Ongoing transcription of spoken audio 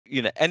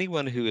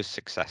anyone who is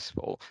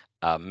successful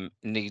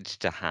needs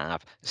to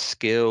have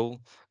skill,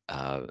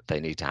 they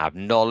need to have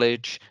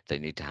knowledge, they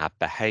need to have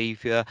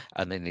behavior,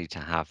 and they need to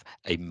have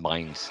a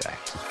mindset.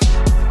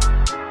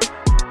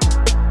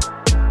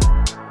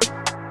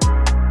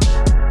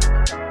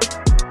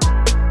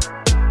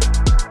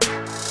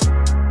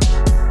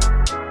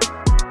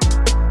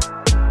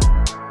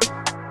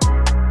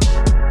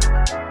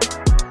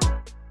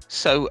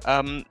 So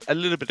a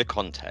little bit of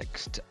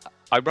context.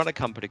 I run a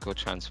company called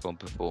Transform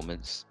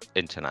Performance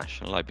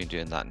International. I've been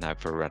doing that now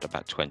for around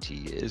about 20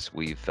 years.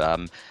 We've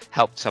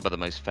helped some of the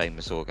most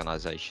famous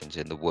organizations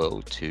in the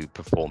world to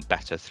perform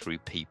better through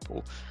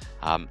people.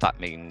 That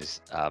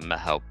means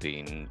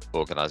helping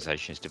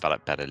organizations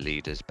develop better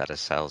leaders, better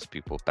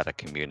salespeople, better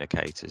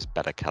communicators,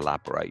 better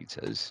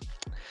collaborators.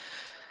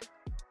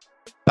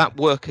 That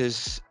work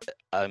has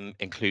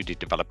included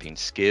developing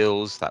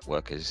skills. That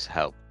work has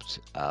helped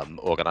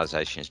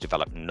organizations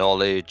develop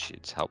knowledge.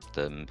 It's helped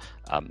them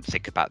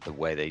think about the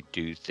way they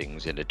do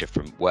things in a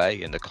different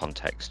way in the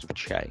context of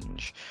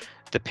change.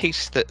 The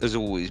piece that has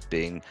always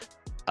been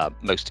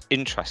most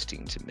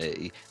interesting to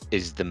me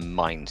is the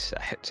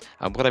mindset.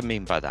 And what I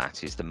mean by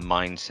that is the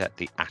mindset,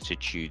 the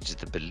attitudes,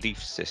 the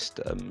belief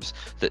systems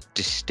that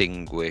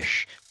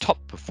distinguish top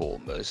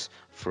performers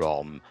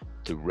from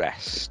the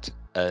rest.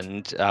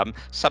 And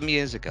some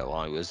years ago,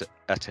 I was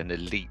at an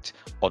elite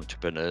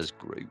entrepreneurs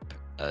group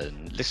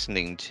and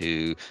listening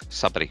to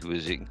somebody who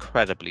was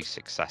incredibly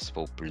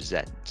successful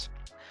present.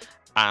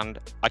 And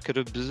I could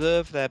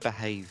observe their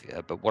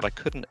behavior, but what I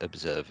couldn't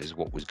observe is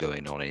what was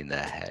going on in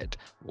their head,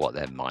 what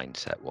their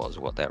mindset was,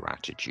 what their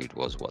attitude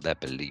was, what their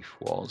belief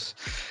was.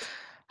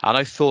 And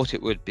I thought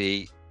it would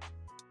be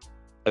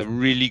a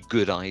really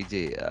good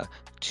idea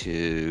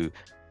to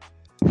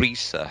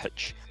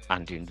research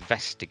and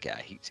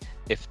investigate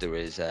if there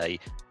is a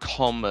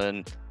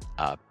common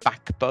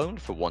backbone,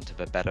 for want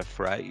of a better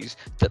phrase,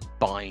 that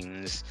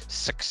binds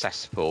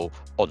successful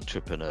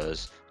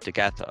entrepreneurs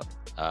together.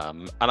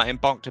 And I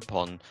embarked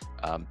upon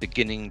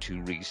beginning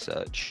to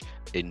research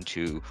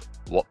into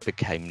what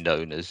became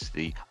known as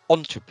the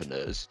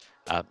entrepreneur's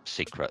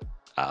secret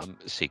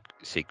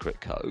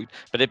code.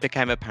 But it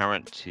became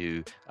apparent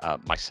to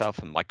myself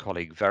and my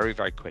colleague very,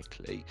 very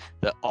quickly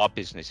that our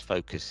business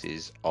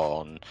focuses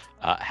on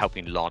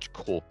helping large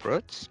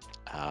corporates.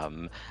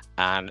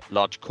 And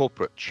large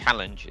corporate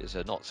challenges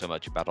are not so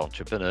much about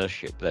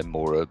entrepreneurship, they're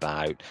more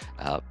about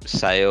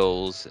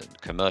sales and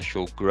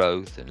commercial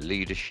growth and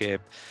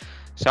leadership.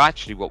 So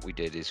actually what we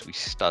did is we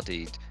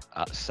studied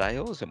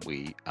sales, and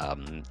we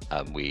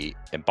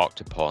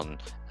embarked upon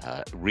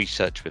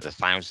research with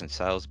 1,000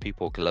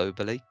 salespeople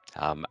globally,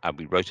 and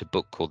we wrote a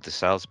book called The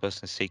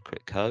Salesperson's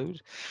Secret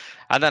Code.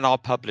 And then our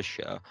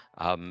publisher,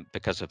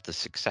 because of the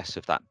success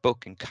of that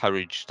book,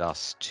 encouraged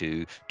us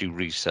to do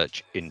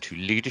research into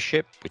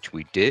leadership, which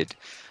we did,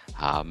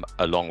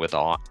 along with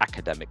our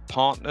academic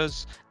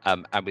partners,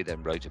 and we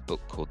then wrote a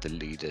book called The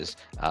Leader's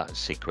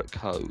Secret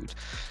Code.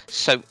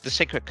 So the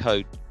Secret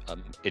Code,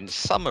 in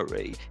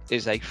summary,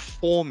 is a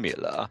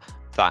formula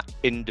that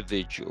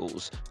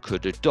individuals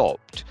could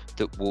adopt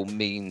that will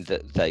mean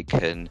that they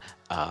can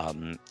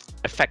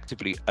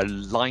effectively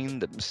align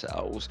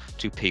themselves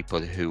to people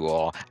who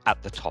are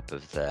at the top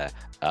of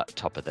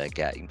their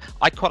game.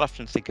 I quite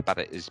often think about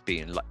it as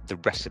being like the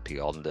recipe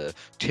on the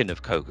tin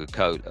of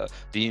Coca-Cola.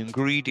 The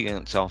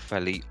ingredients are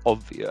fairly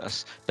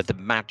obvious, but the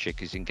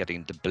magic is in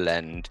getting the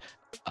blend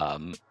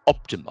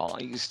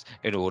optimized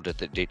in order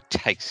that it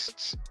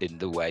tastes in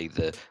the way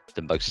the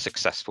most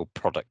successful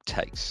product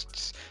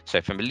tastes. So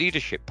from a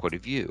leadership point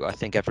of view, I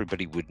think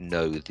everybody would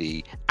know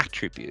the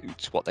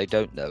attributes. What they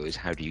don't know is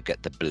how do you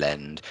get the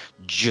blend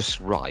just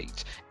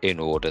right in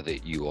order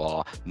that you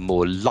are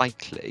more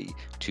likely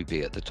to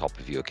be at the top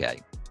of your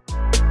game.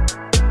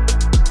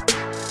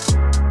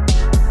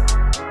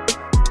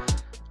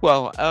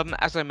 Well,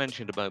 as I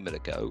mentioned a moment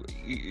ago,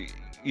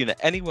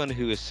 anyone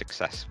who is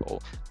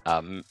successful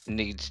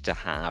needs to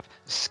have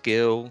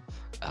skill,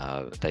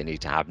 they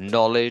need to have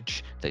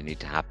knowledge, they need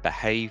to have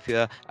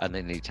behavior, and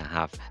they need to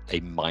have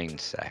a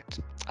mindset.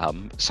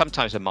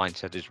 Sometimes a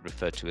mindset is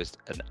referred to as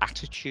an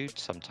attitude,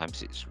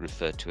 sometimes it's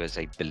referred to as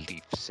a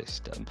belief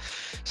system.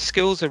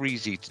 Skills are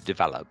easy to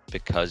develop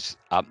because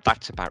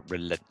that's about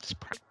relentless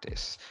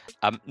practice.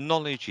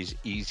 Knowledge is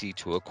easy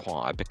to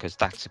acquire because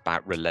that's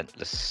about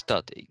relentless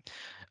study.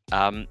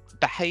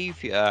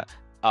 Behavior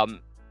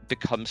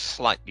becomes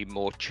slightly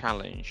more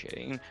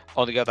challenging.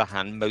 On the other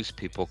hand, most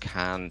people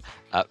can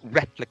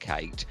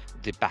replicate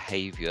the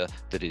behavior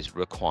that is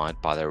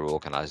required by their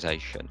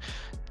organization.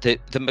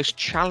 The most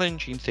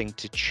challenging thing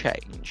to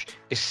change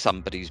is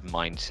somebody's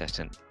mindset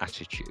and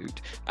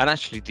attitude. And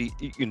actually,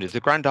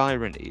 the grand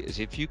irony is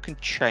if you can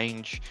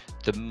change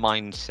the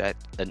mindset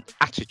and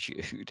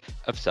attitude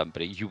of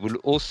somebody, you will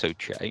also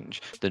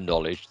change the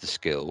knowledge, the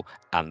skill,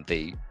 and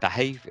the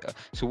behavior.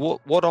 So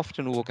what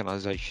often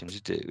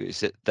organizations do is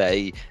that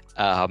they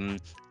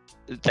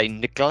they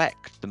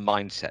neglect the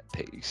mindset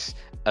piece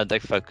and they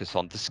focus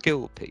on the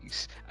skill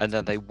piece, and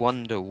then they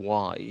wonder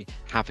why,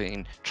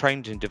 having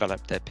trained and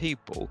developed their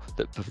people,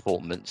 that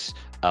performance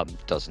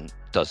doesn't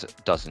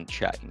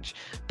change.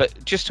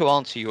 But just to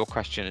answer your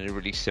question in a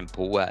really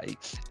simple way,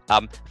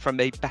 from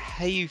a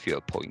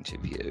behavior point of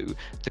view,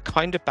 the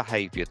kind of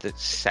behavior that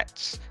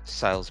sets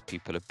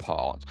salespeople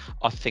apart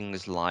are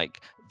things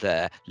like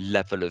their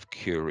level of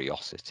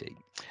curiosity.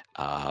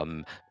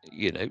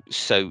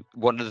 So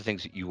one of the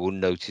things that you will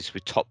notice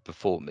with top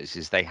performers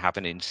is they have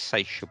an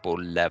insatiable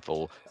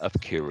level of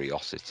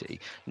curiosity,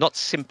 not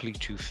simply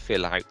to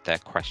fill out their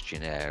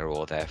questionnaire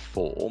or their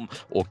form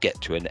or get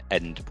to an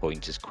end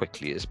point as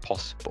quickly as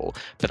possible,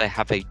 but they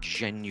have a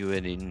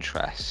genuine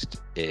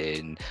interest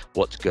in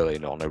what's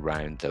going on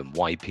around them,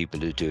 why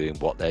people are doing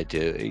what they're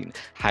doing,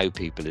 how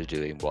people are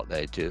doing what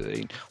they're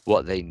doing,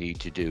 what they need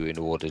to do in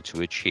order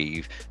to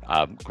achieve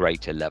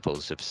greater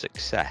levels of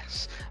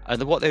success.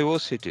 And what they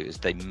also do is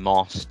they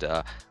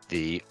master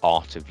the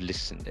art of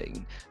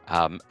listening.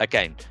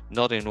 Again,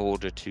 not in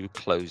order to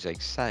close a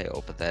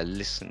sale, but they're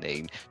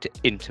listening to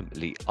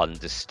intimately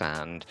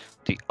understand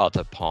the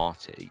other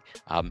party,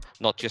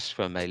 not just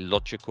from a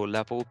logical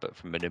level, but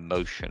from an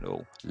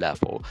emotional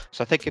level.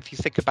 So I think if you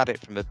think about it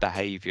from a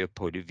behavior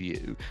point of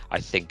view, I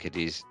think it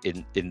is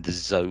in the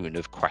zone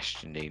of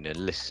questioning and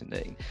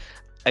listening.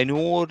 In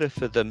order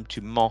for them to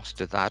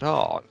master that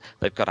art,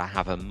 they've got to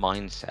have a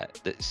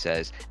mindset that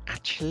says,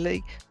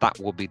 actually, that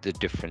will be the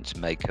difference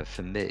maker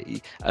for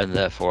me, and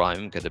therefore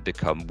I'm going to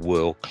become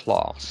world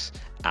class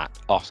at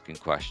asking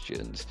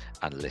questions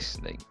and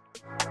listening.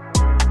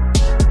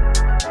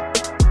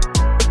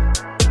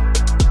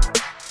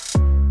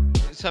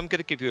 So I'm going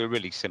to give you a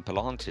really simple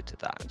answer to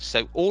that.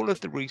 So all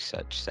of the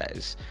research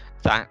says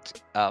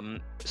that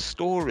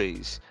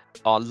stories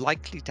are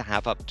likely to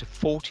have up to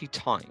 40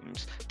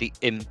 times the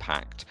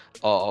impact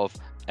of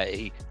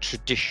a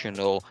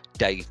traditional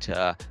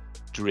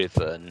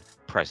data-driven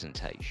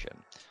presentation.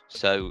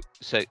 So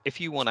if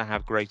you want to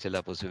have greater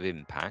levels of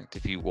impact,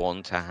 if you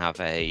want to have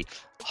a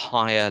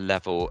higher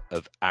level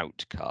of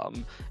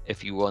outcome,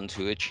 if you want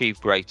to achieve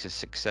greater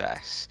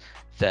success,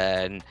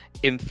 then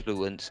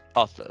influence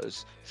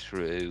others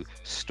through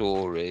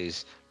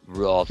stories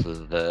rather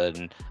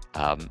than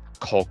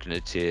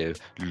cognitive,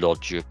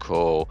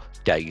 logical,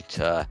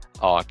 data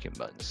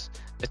arguments.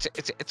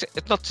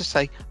 It's not to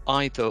say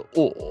either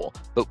or,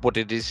 but what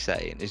it is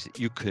saying is that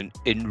you can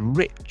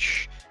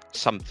enrich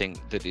something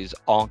that is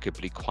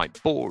arguably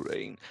quite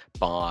boring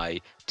by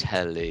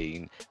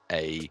telling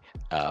a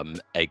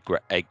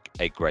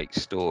great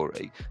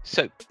story.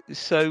 So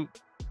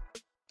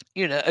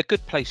a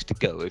good place to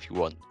go if you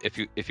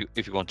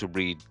want to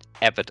read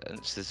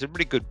evidence. There's a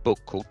really good book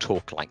called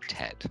Talk Like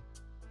TED.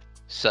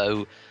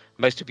 So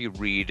most of your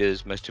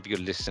readers, most of your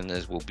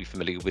listeners will be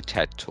familiar with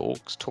TED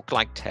Talks. Talk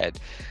Like TED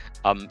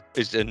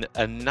is an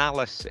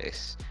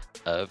analysis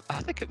of,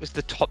 I think it was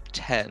the top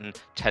 10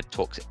 TED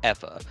Talks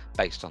ever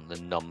based on the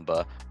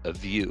number of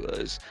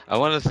viewers. And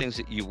one of the things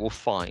that you will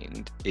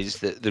find is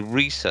that the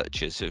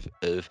researchers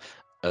have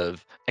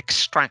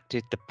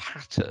extracted the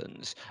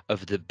patterns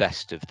of the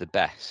best of the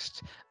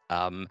best.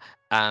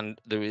 And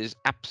there is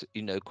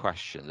absolutely no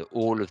question that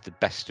all of the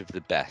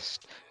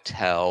best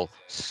tell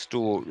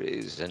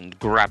stories and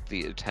grab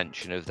the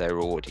attention of their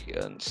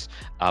audience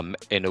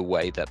in a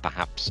way that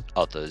perhaps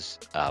others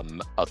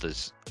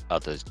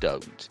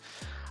don't.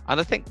 And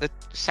I think the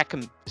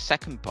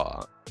second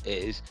part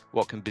is,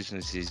 what can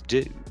businesses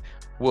do?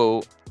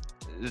 Well,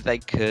 they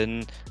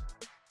can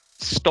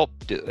stop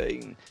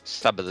doing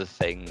some of the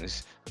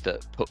things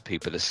that put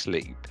people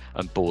asleep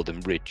and bore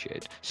them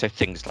rigid. So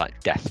things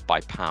like death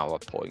by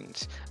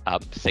PowerPoint,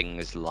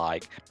 things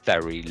like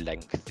very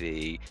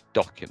lengthy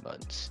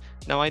documents.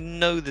 Now, I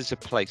know there's a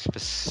place for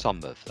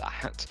some of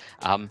that,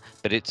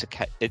 but it's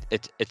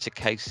a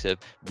case of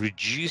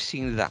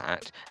reducing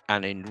that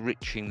and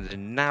enriching the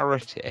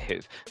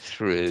narrative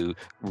through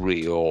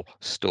real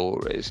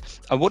stories.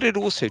 And what it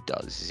also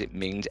does is it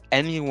means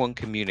anyone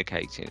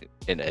communicating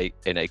in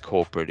a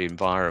corporate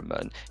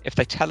environment, if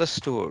they tell a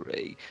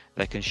story,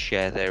 they can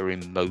share their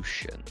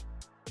emotion.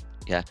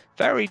 Yeah,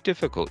 very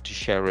difficult to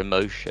share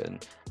emotion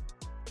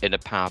in a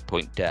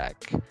PowerPoint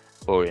deck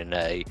or in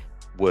a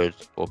Word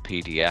or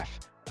PDF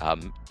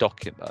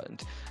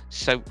document.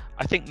 So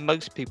I think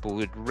most people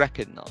would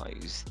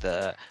recognize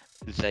that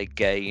they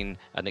gain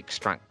and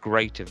extract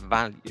greater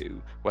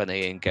value when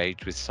they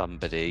engage with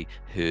somebody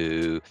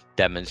who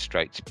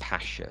demonstrates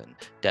passion,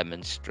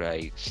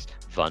 demonstrates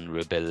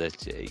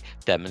vulnerability,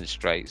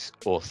 demonstrates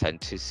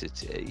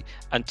authenticity,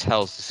 and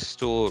tells a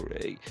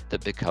story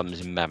that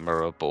becomes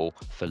memorable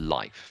for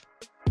life.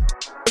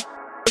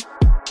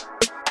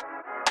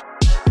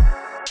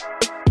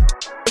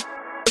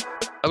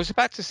 I was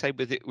about to say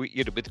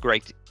with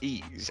great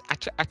ease.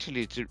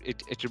 Actually,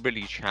 it's a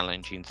really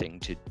challenging thing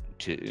to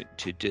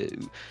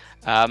do.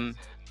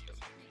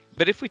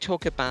 But if we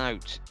talk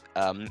about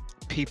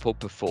people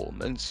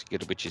performance,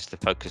 which is the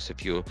focus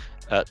of your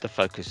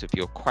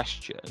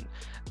question,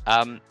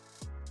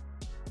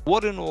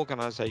 What an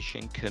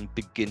organization can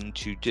begin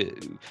to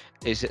do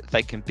is that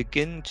they can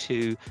begin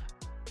to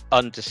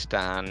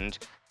understand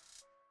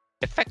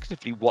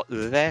effectively what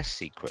their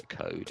secret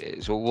code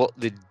is, or what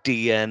the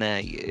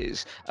DNA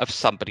is of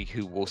somebody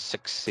who will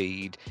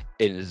succeed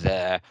in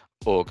their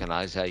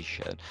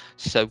organization.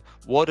 So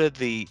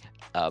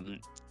um,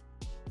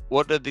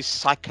 what are the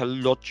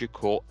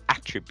psychological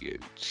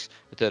attributes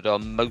that are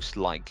most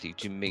likely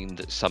to mean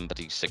that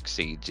somebody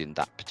succeeds in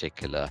that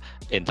particular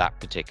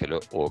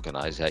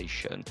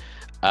organization?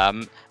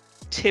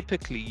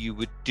 Typically you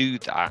would do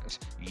that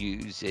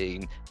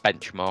using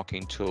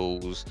benchmarking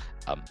tools,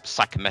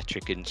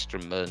 psychometric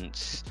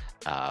instruments,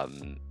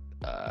 um,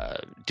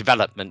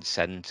 development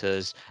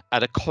centers,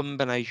 and a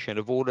combination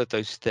of all of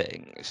those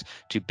things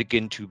to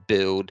begin to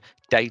build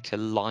data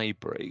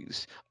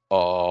libraries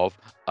of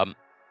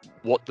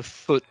what the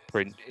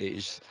footprint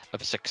is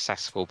of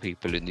successful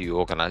people in the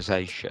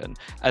organization.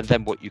 And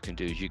then what you can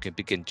do is you can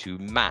begin to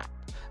map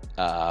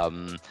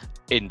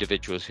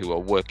individuals who are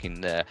working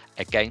there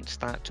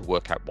against that, to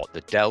work out what the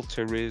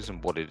delta is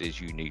and what it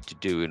is you need to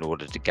do in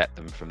order to get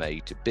them from A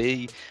to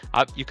B.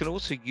 You can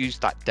also use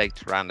that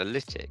data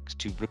analytics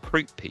to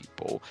recruit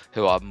people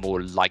who are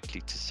more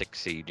likely to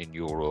succeed in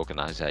your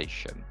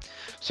organization.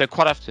 So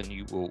quite often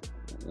you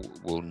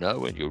will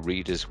know, and your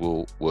readers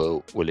will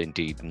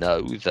indeed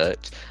know,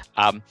 that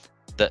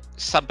that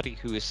somebody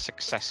who is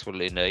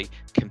successful in a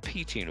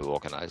competing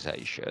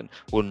organization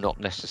will not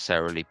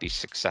necessarily be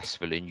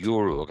successful in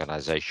your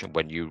organization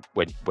when you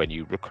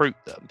recruit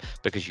them,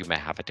 because you may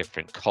have a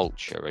different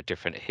culture, a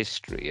different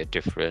history, a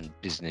different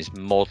business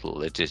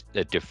model, a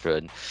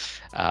different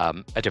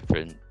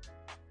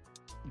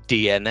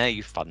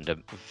DNA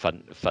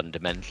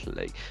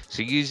fundamentally.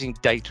 So using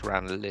data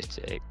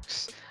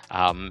analytics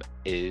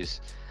is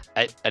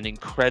an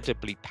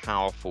incredibly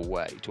powerful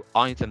way to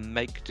either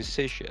make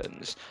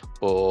decisions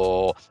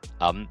or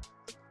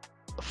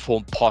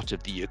form part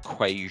of the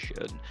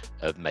equation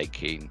of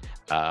making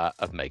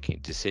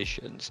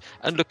decisions.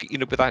 And look,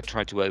 without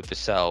trying to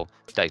oversell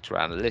data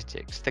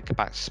analytics, think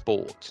about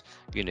sport.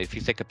 If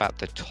you think about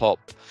the top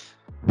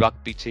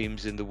rugby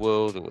teams in the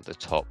world, or the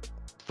top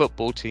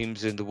football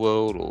teams in the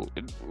world, or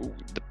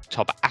the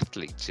top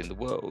athletes in the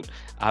world,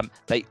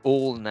 they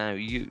all now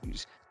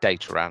use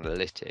data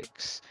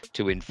analytics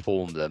to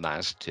inform them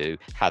as to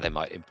how they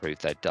might improve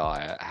their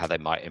diet, how they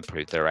might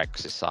improve their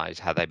exercise,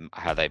 how they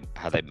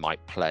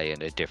might play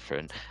in a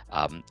different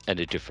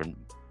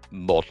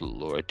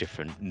model or a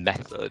different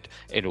method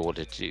in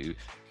order to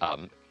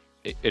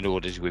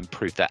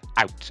improve their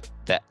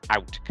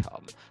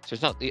outcome. So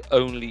it's not the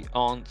only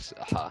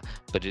answer,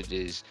 but it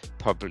is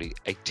probably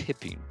a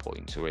tipping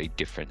point or a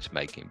difference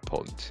making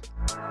point.